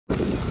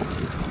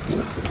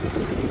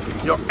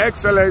Your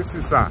Excellency,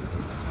 sir,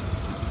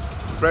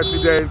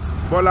 President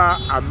Bola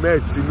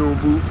Ahmed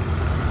Tinubu,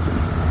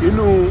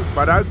 inú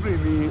Badagry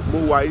ni mo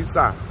wà yìí,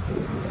 sir.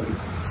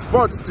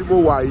 Sports tí mo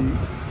wà yìí,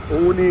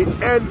 òun ni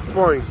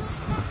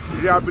endpoint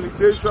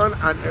rehabilitation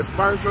and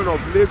expansion of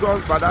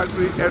Lagos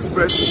Badagry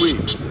Expressway,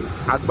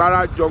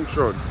 Agbara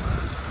Junction,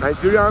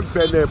 Nigerian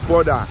Benin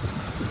border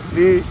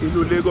ní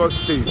inú Lagos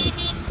State.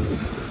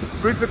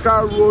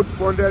 Critical road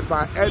funded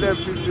by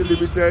NMPC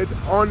Limited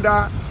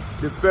under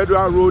the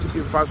Federal Road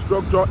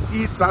Infrastructure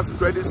E-Tax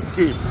Credit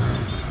Scheme.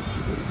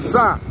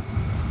 Sir,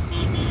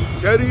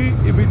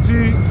 ṣẹ́rí ibi tí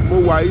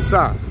mo wà yìí,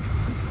 sir,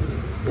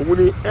 òun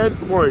ni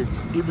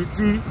endpoint ibi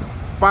tí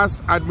past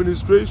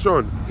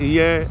administration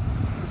ìyẹn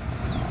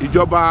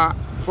ìjọba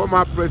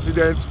former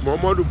president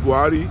Muhammadu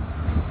Buhari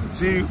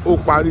tí ó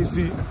parí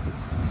sí.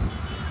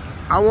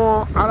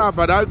 Àwọn ará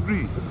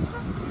Badagry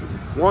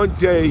wọ́n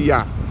jẹ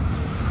ìyà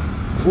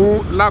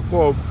fún lack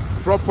of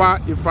proper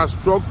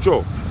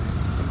infrastructure.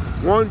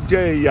 Wọ́n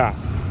jẹ ìyà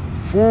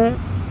fún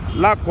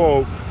lack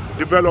of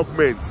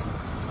development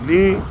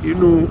ní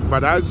inú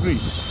Badagry.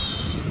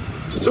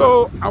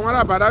 So àwọn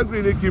ará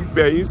Badagry ní kí n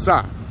bẹ̀ yín,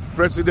 sir,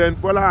 President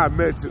Bola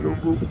Ahmed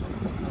Tinubu,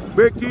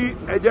 pé kí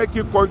ẹ jẹ́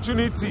kí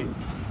continuity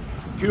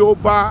kí ó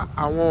bá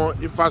àwọn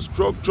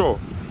infrastructure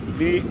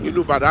ní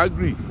inú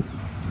Badagry.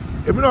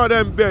 Èmi náà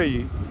dẹ̀ ń bẹ̀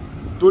yín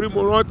torí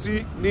mo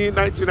rántí ní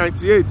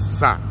 1998,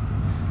 sir,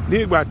 ní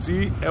ìgbà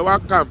tí ẹ wá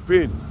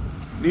campaign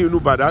ní inú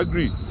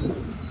Badagry.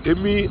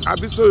 Èmi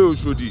Abisoye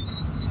Oshodi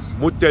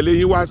mo tẹ̀lé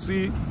yín wá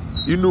sí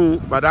inú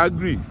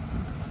Badagry.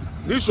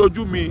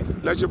 Níṣojú mi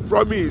lẹ ṣe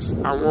promise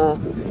àwọn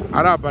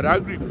ará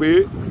Badagry pé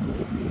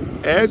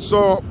ẹ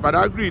sọ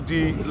Badagry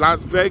di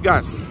Las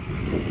Vegas,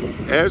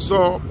 ẹ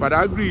sọ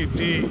Badagry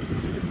di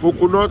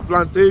coconut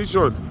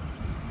plantation,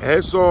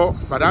 ẹ sọ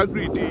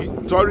Badagry di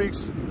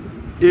tourist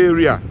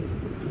area.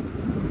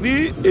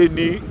 Ní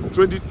èní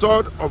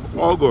 23rd of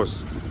August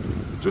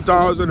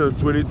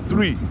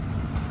 2023,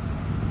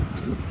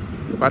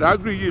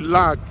 Badagry yìí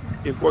lack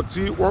nǹkan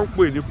tí wọ́n ń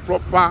pè ní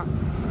proper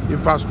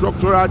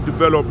infrastructural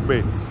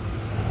development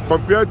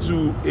compared to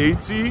èyí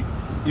tí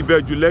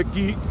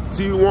Ìbẹ̀jú-Lẹ́kì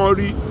tí wọ́n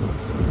rí.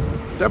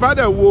 Tẹ́ bá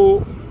dẹ̀ wo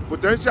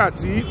potential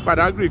tí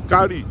Badagry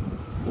carry,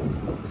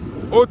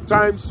 ó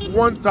times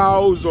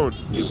 1000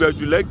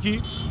 Ìbẹ̀jú-Lẹ́kì.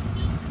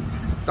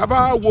 Tá bá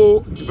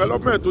wo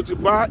development tó ti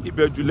bá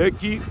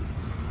Ìbẹ̀jú-Lẹ́kì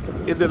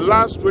in the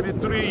last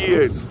 23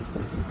 years,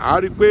 a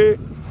rí pé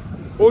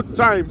ó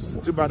times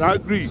ti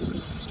Badagry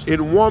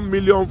in 1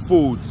 million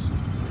fold.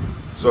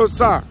 So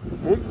sir,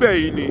 mo ń bẹ̀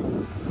yín ni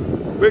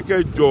pé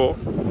kẹjọ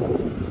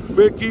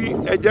pé kí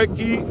ẹ jẹ́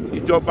kí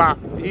ìjọba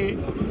yín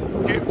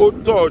kí ó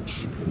touch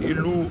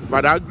ìlú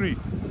Badagry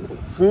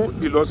fún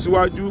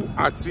ìlọsíwájú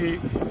àti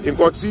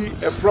nǹkan tí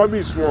ẹ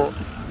promise wọn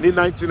ní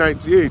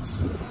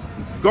 1998.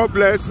 God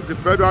bless the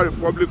Federal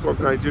Republic of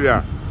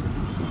Nigeria.